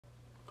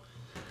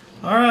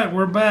Alright,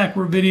 we're back.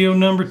 We're video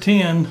number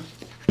 10.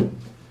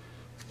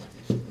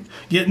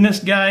 Getting this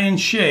guy in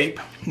shape.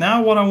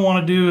 Now what I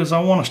want to do is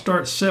I want to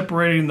start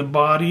separating the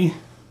body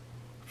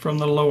from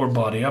the lower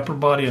body, upper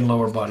body and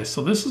lower body.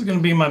 So this is going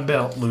to be my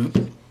belt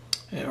loop,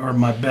 or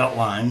my belt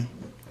line,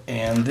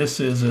 and this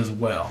is as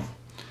well.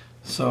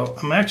 So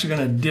I'm actually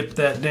going to dip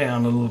that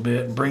down a little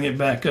bit, bring it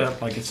back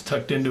up like it's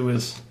tucked into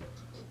his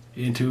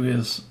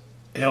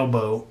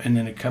elbow, and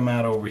then it come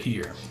out over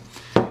here.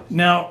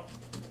 Now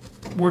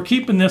we're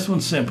keeping this one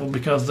simple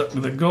because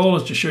the goal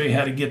is to show you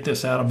how to get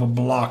this out of a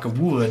block of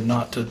wood,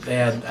 not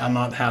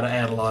how to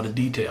add a lot of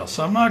detail.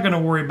 So I'm not going to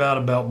worry about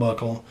a belt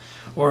buckle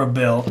or a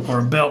belt or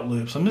a belt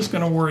loops. I'm just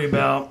going to worry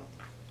about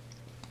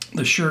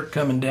the shirt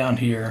coming down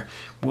here.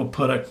 We'll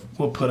put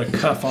a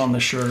cuff on the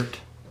shirt.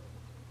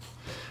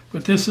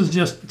 But this is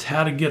just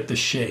how to get the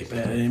shape.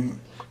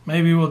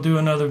 Maybe we'll do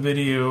another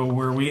video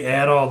where we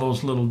add all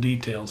those little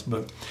details.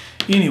 But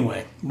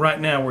anyway,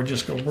 right now we're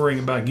just worrying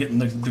about getting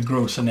the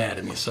gross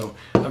anatomy. So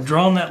I've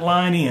drawn that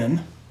line in.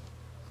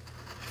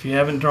 If you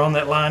haven't drawn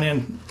that line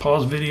in,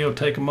 pause video,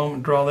 take a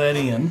moment, draw that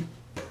in.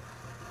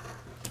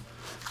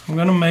 I'm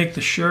going to make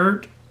the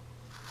shirt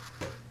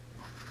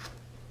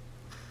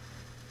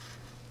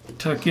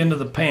tuck into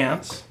the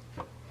pants,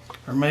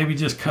 or maybe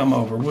just come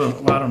over.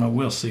 I don't know,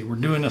 we'll see. We're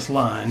doing this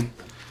line,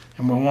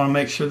 and we want to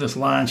make sure this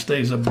line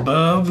stays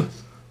above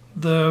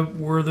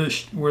where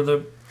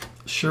the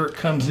shirt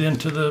comes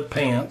into the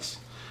pants,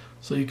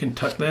 so you can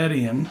tuck that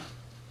in,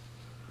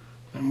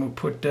 and we'll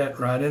put that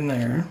right in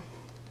there.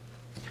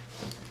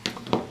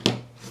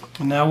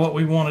 And now what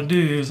we want to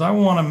do is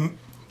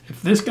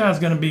if this guy's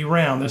going to be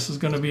round, this is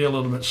going to be a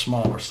little bit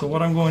smaller. So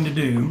what I'm going to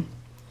do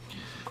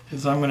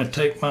is I'm going to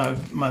take I'm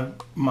not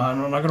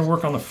going to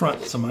work on the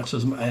front so much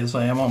as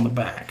I am on the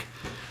back.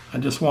 I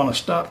just want to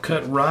stop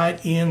cut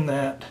right in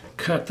that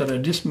cut that I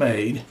just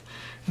made,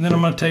 and then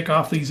I'm going to take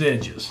off these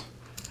edges.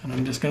 And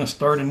I'm just going to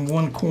start in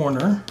one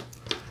corner.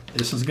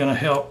 This is going to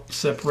help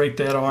separate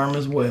that arm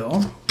as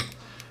well.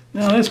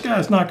 Now this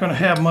guy's not going to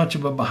have much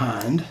of a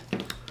behind.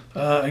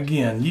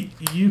 Again,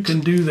 you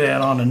can do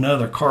that on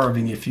another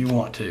carving if you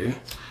want to.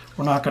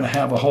 We're not going to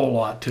have a whole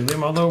lot to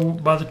him, although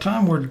by the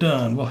time we're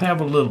done, we'll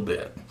have a little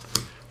bit.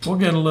 We'll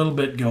get a little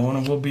bit going,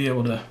 and we'll be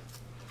able to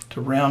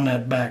round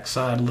that back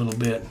side a little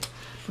bit.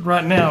 But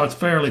right now, it's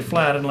fairly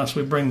flat unless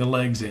we bring the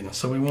legs in.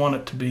 So we want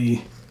it to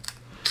be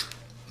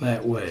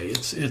that way.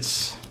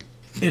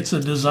 It's a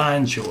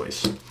design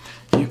choice.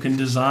 You can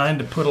design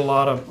to put a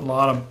lot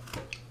of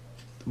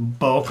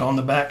bulk on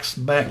the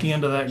back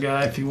end of that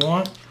guy if you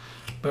want.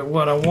 But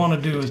what I want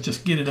to do is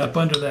just get it up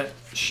under that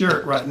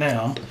shirt right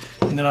now,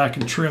 and then I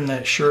can trim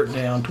that shirt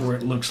down to where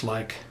it looks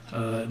like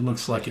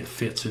it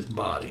fits his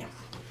body.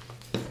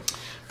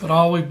 But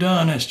all we've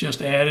done is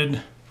just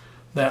added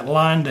that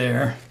line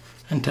there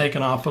and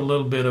taken off a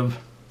little bit of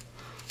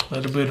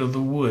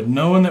the wood,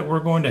 knowing that we're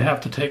going to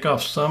have to take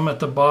off some at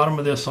the bottom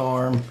of this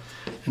arm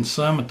and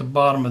some at the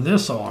bottom of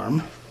this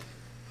arm.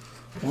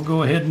 We'll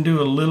go ahead and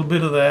do a little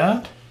bit of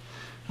that,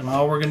 and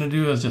all we're going to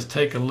do is just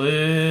take a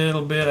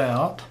little bit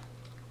out,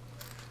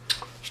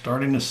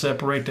 starting to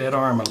separate that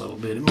arm a little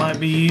bit. It might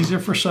be easier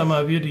for some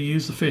of you to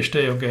use the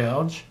fishtail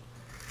gouge.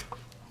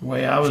 The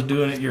way I was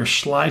doing it, you're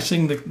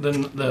slicing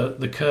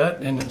the cut,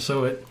 and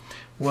so it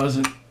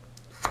wasn't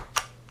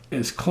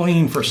as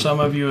clean for some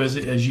of you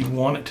as you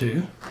want it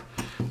to.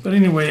 But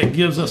anyway, it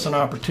gives us an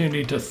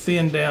opportunity to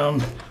thin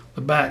down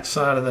the back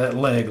side of that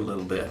leg a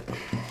little bit.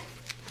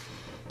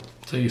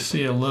 So you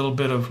see a little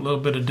bit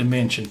of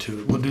dimension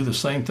to it. We'll do the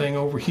same thing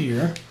over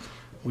here.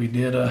 We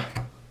did a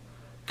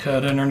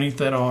cut underneath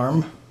that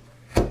arm.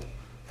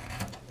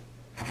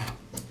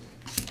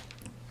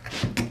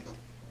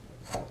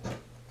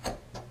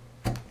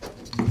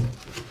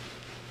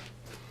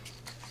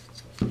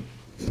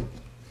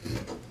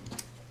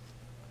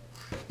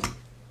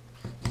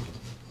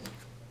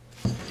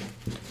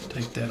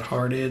 Take that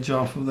hard edge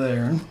off of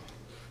there.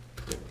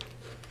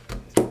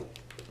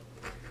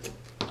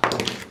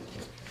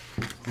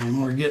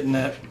 And we're getting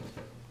that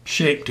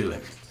shape to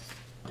it.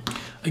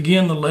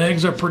 Again, the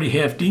legs are pretty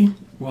hefty.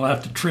 We'll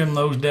have to trim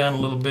those down a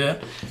little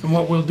bit. And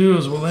what we'll do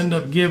is we'll end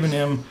up giving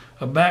him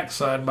a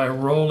backside by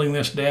rolling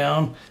this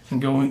down and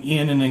going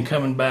in and then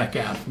coming back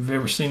out. If you've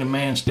ever seen a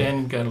man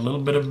standing, got a little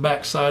bit of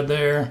backside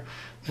there,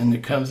 and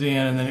it comes in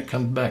and then it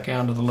comes back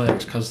out to the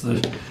legs, because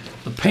the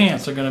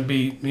pants are going to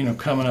be,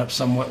 coming up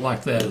somewhat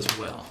like that as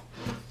well.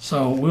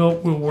 So we'll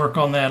work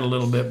on that a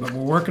little bit, but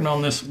we're working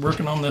on this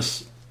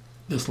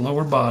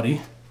lower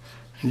body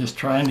and just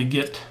trying to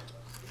get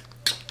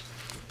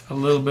a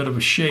little bit of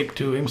a shape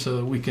to him so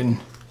that we can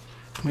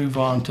move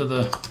on to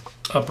the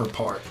upper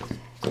part.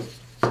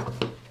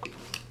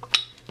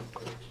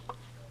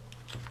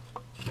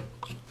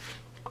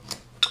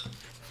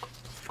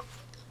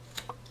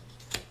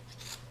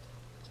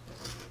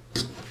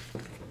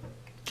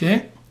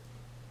 Okay,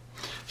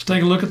 let's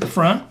take a look at the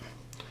front.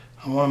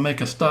 I want to make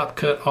a stop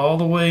cut all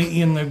the way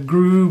in the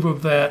groove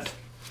of that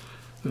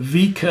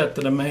V cut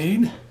that I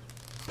made.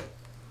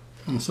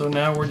 And so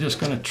now we're just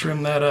going to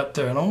trim that up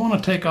there. I don't want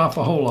to take off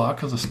a whole lot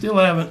because I still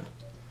haven't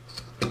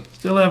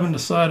Still haven't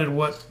decided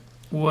what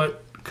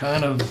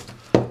kind of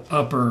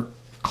upper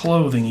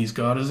clothing he's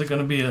got. Is it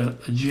going to be a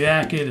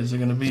jacket? Is it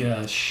going to be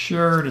a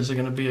shirt? Is it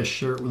going to be a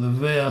shirt with a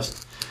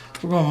vest?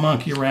 We're going to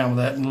monkey around with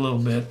that in a little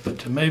bit,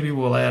 but maybe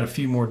we'll add a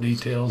few more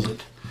details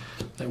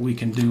that we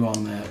can do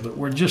on that. But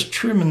we're just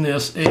trimming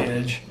this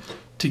edge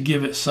to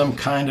give it some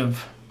kind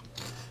of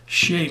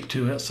shape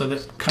to it, so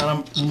that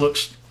kind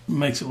of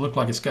makes it look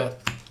like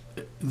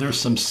there's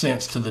some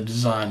sense to the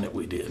design that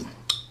we did.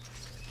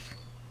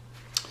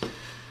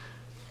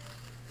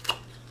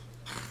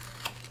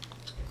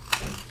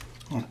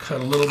 I'll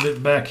cut a little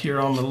bit back here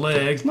on the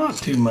legs, not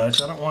too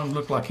much. I don't want it to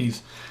look like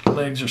his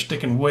legs are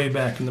sticking way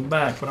back in the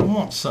back, but I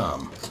want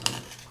some.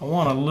 I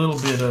want a little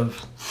bit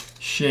of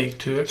shape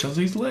to it because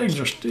these legs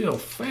are still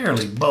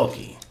fairly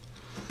bulky.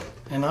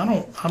 And I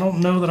don't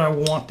know that I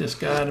want this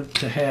guy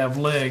to have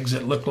legs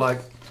that look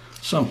like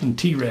something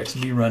T-Rex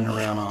would be running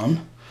around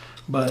on.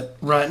 But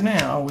right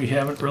now we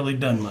haven't really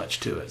done much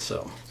to it.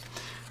 So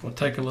we'll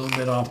take a little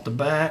bit off the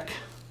back.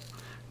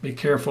 Be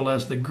careful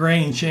as the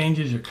grain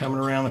changes. You're coming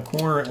around the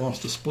corner, it wants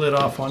to split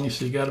off on you,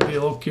 so you got to be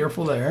a little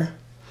careful there.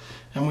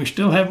 And we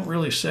still haven't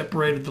really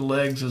separated the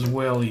legs as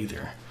well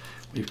either.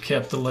 We've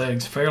kept the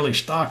legs fairly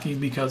stocky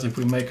because if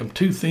we make them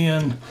too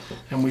thin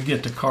and we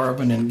get to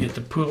carving and get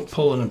to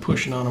pulling and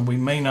pushing on them, we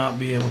may not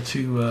be able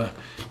to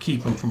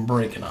keep them from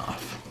breaking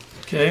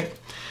off. Okay?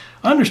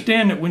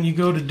 Understand that when you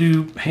go to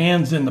do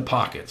hands in the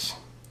pockets,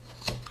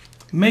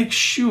 make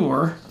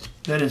sure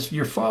that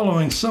you're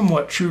following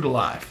somewhat true to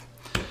life.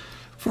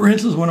 For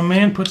instance, when a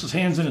man puts his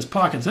hands in his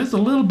pockets, there's a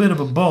little bit of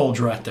a bulge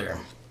right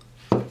there.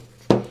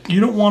 You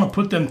don't want to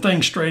put them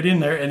things straight in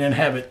there and then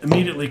have it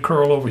immediately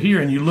curl over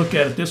here and you look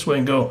at it this way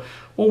and go,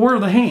 well, where are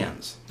the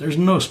hands? There's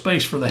no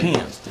space for the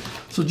hands.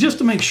 So just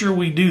to make sure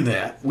we do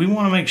that, we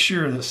want to make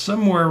sure that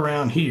somewhere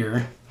around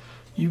here,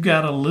 you've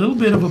got a little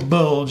bit of a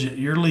bulge that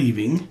you're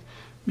leaving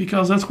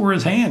because that's where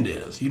his hand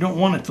is. You don't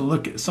want it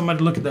to somebody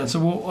to look at that and say,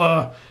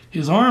 well,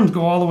 his arms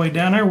go all the way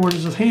down there. Where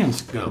does his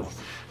hands go?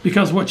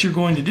 Because what you're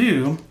going to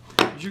do,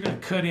 you're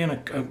going to cut in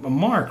a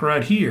mark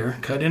right here,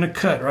 cut in a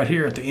cut right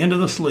here at the end of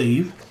the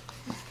sleeve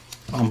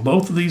on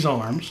both of these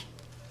arms,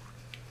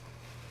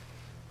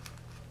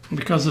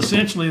 because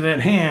essentially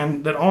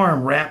that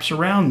arm wraps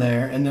around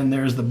there, and then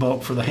there's the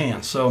bulk for the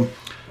hand. So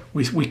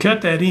we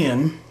cut that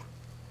in,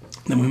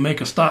 then we make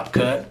a stop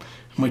cut,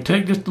 and we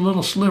take just a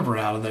little sliver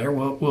out of there.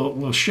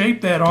 We'll shape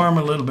that arm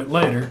a little bit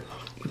later,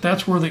 but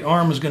that's where the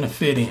arm is going to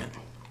fit in.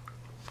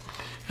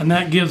 And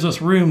that gives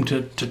us room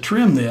to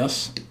trim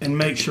this and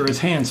make sure his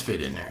hands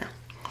fit in there.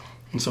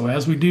 And so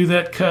as we do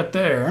that cut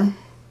there,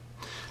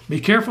 be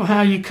careful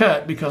how you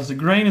cut because the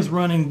grain is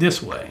running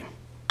this way,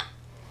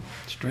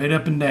 straight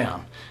up and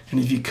down. And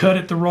if you cut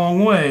it the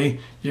wrong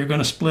way, you're going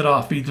to split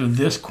off either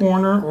this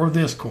corner or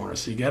this corner.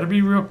 So you got to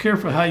be real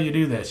careful how you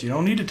do that. So you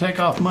don't need to take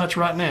off much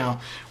right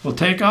now. We'll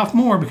take off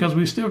more because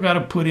we've still got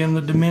to put in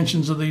the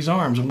dimensions of these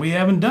arms, and we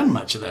haven't done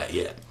much of that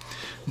yet.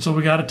 And so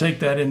we got to take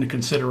that into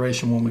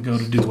consideration when we go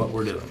to do what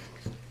we're doing.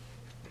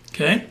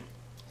 Okay,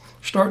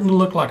 starting to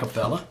look like a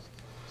fella,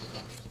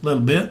 a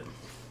little bit,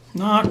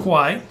 not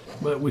quite,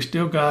 but we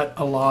still got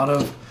a lot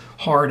of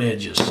hard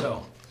edges.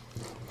 So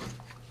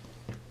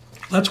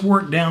let's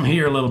work down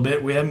here a little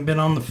bit. We haven't been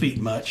on the feet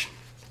much.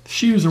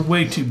 Shoes are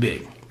way too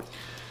big.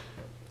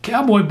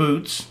 Cowboy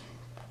boots,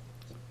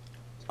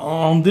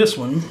 on this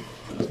one,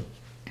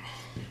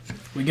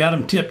 we got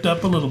them tipped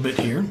up a little bit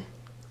here.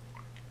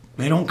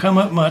 They don't come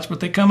up much, but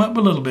they come up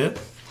a little bit.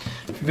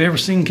 If you've ever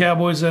seen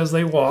cowboys as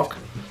they walk,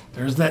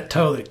 there's that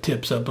toe that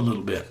tips up a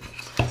little bit.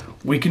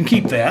 We can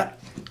keep that.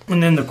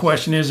 And then the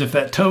question is, if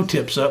that toe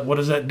tips up, what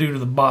does that do to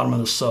the bottom of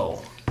the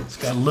sole? It's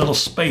got a little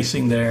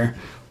spacing there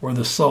where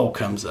the sole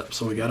comes up.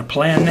 So we got to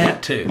plan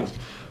that too.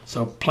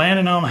 So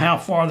planning on how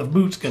far the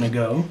boot's going to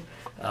go.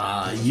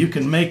 You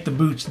can make the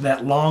boots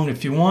that long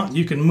if you want.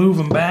 You can move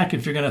them back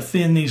if you're going to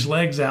thin these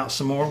legs out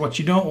some more. What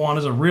you don't want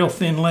is a real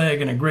thin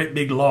leg and a great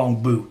big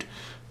long boot.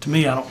 To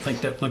me, I don't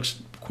think that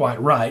looks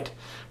quite right.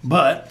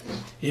 But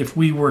if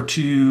we were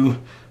to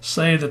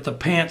say that the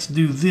pants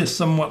do this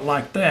somewhat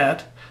like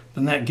that,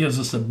 then that gives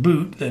us a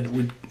boot that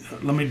would,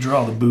 let me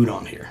draw the boot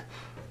on here.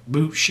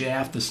 Boot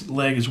shaft, this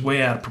leg is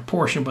way out of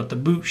proportion, but the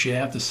boot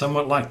shaft is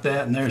somewhat like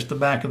that, and there's the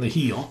back of the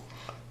heel.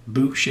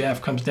 Boot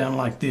shaft comes down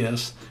like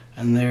this,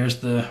 and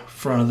there's the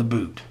front of the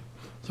boot.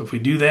 So if we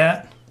do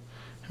that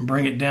and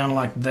bring it down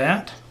like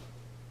that,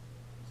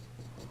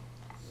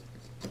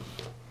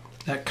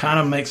 that kind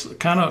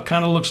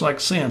of looks like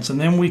sense, and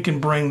then we can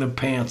bring the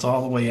pants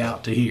all the way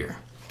out to here.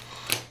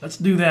 Let's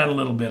do that a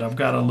little bit. I've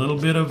got a little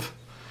bit of,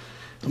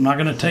 I'm not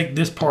going to take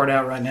this part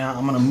out right now.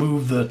 I'm going to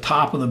move the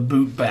top of the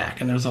boot back,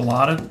 and there's a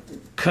lot of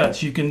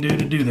cuts you can do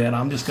to do that.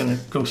 I'm just going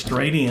to go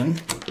straight in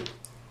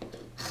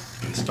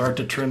and start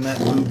to trim that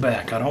boot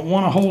back. I don't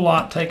want a whole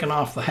lot taken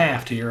off the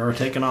haft here, or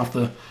taken off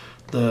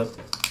the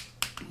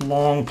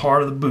long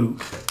part of the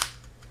boot.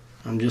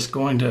 I'm just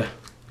going to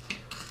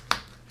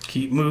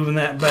keep moving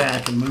that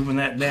back and moving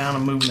that down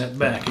and moving that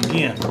back.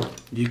 Again,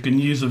 you can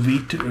use a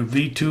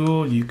V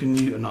tool, you can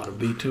use, not a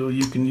V tool,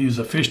 you can use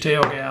a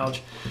fishtail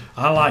gouge.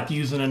 I like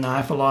using a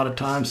knife a lot of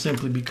times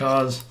simply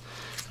because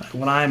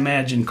when I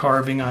imagine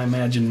carving, I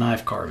imagine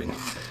knife carving.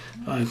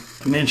 I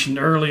mentioned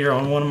earlier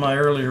on one of my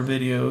earlier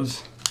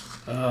videos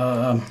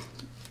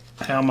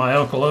how my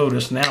Uncle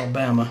Otis in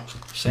Alabama,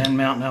 Sand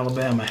Mountain,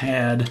 Alabama,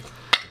 had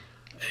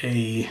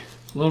a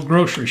little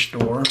grocery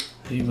store.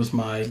 He was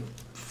my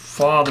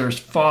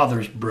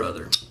father's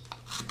brother.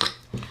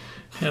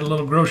 Had a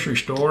little grocery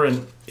store,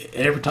 and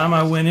every time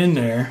I went in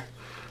there,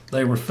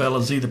 they were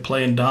fellas either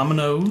playing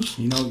dominoes.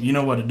 You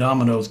know what a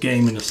dominoes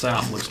game in the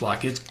South looks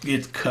like.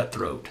 It's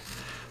cutthroat.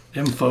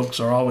 Them folks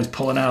are always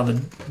pulling out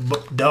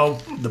of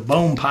the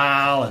bone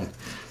pile and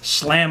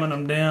slamming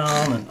them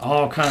down and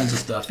all kinds of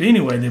stuff.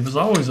 Anyway, there was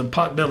always a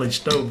pot-bellied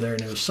stove there,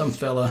 and there was some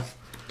fella,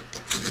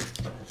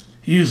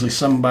 usually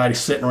somebody,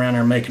 sitting around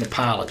there making a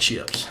pile of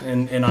chips.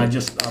 And I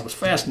was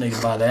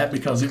fascinated by that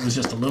because it was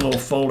just a little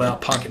fold-out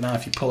pocket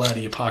knife you pull out of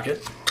your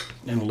pocket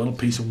and a little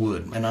piece of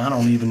wood. And I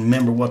don't even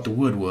remember what the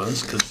wood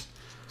was because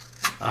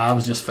I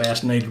was just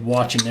fascinated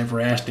watching, never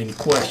asked any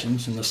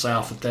questions. In the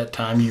South at that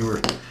time, you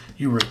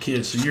were a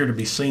kid, so you're to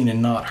be seen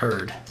and not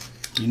heard.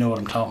 You know what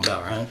I'm talking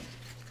about, right?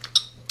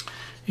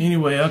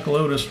 Anyway, Uncle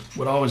Otis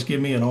would always give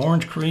me an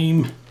orange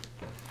cream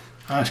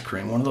ice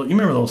cream. One of those, you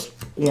remember those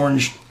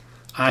orange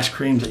ice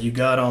creams that you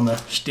got on the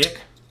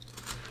stick?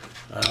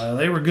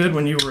 They were good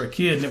when you were a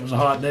kid and it was a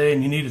hot day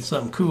and you needed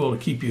something cool to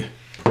keep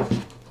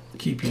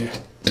you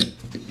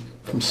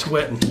from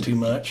sweating too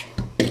much.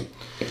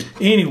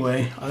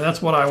 Anyway,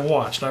 that's what I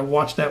watched. I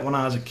watched that when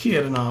I was a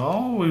kid, and I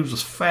always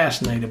was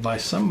fascinated by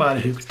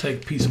somebody who could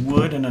take a piece of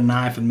wood and a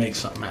knife and make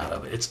something out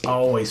of it. It's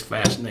always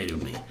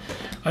fascinated me.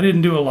 I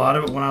didn't do a lot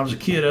of it when I was a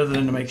kid other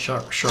than to make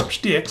sharp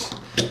sticks.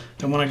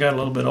 And when I got a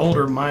little bit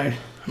older, my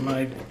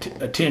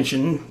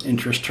attention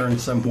interest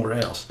turned somewhere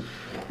else.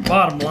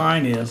 Bottom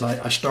line is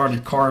I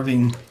started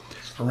carving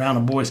around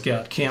a Boy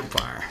Scout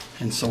campfire.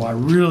 And so I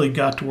really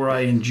got to where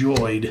I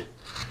enjoyed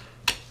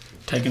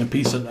taking a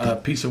piece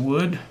of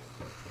wood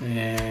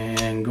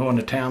and going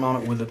to town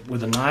on it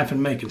with a knife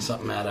and making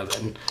something out of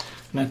it. And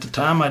at the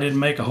time I didn't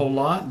make a whole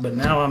lot, but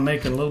now I'm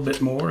making a little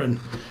bit more, and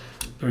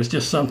there's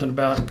just something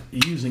about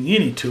using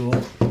any tool,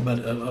 but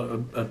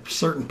a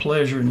certain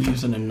pleasure in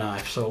using a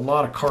knife. So a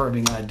lot of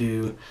carving I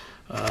do,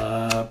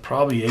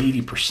 probably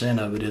 80%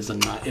 of it is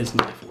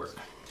knife work.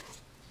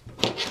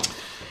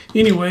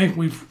 Anyway,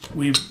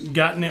 we've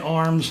gotten the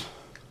arms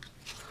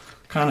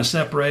kind of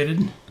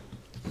separated.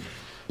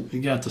 We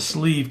got the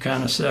sleeve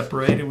kind of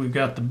separated. We've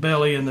got the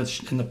belly and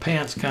the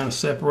pants kind of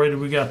separated.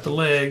 We got the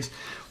legs.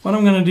 What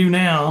I'm going to do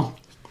now,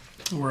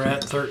 we're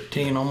at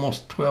 13,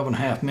 almost 12 and a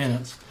half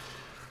minutes.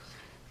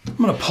 I'm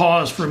going to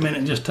pause for a minute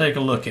and just take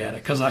a look at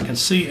it because I can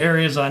see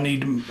areas I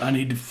need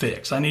to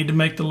fix. I need to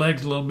make the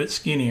legs a little bit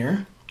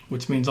skinnier,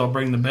 which means I'll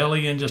bring the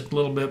belly in just a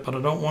little bit, but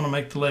I don't want to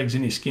make the legs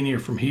any skinnier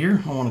from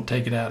here. I want to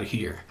take it out of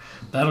here.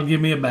 That'll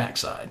give me a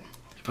backside.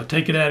 If I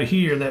take it out of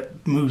here,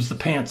 that moves the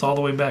pants all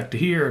the way back to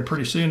here, and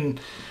pretty soon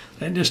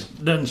that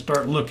just doesn't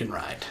start looking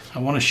right. I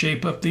want to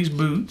shape up these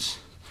boots.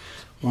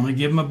 I want to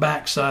give them a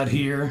backside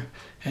here,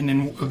 and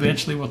then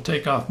eventually we'll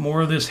take off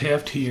more of this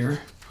heft here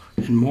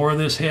and more of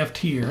this heft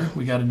here.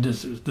 We got to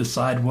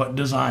decide what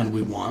design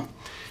we want.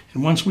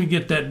 And once we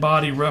get that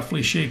body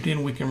roughly shaped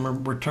in, we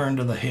can return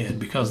to the head,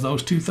 because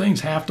those two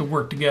things have to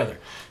work together.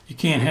 You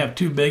can't have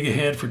too big a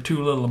head for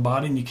too little a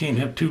body, and you can't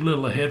have too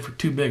little a head for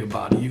too big a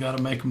body. You got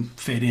to make them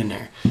fit in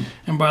there.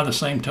 And by the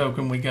same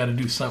token, we got to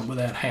do something with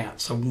that hat.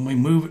 So when we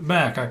move it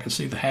back, I can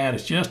see the hat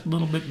is just a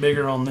little bit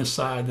bigger on this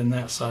side than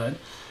that side.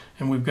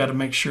 And we've got to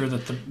make sure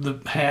that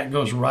the hat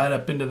goes right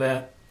up into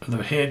that,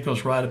 the head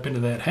goes right up into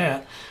that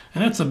hat.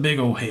 And that's a big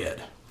old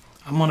head.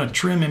 I'm going to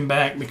trim him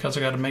back because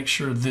I got to make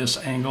sure this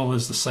angle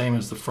is the same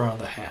as the front of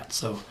the hat.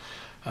 So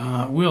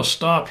we'll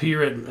stop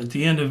here at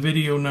the end of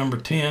video number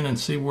 10 and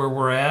see where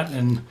we're at,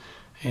 and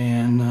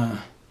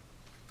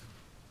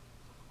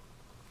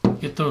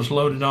get those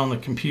loaded on the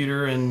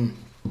computer and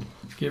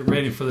get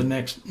ready for the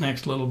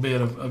next little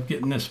bit of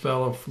getting this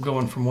fellow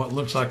going from what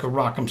looks like a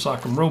rock'em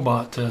sock'em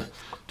robot to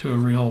a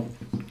real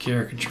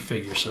caricature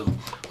figure. So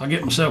I'll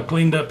get myself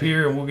cleaned up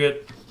here and we'll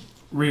get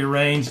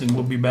rearranged, and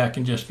we'll be back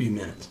in just a few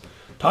minutes.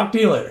 Talk to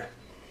you later.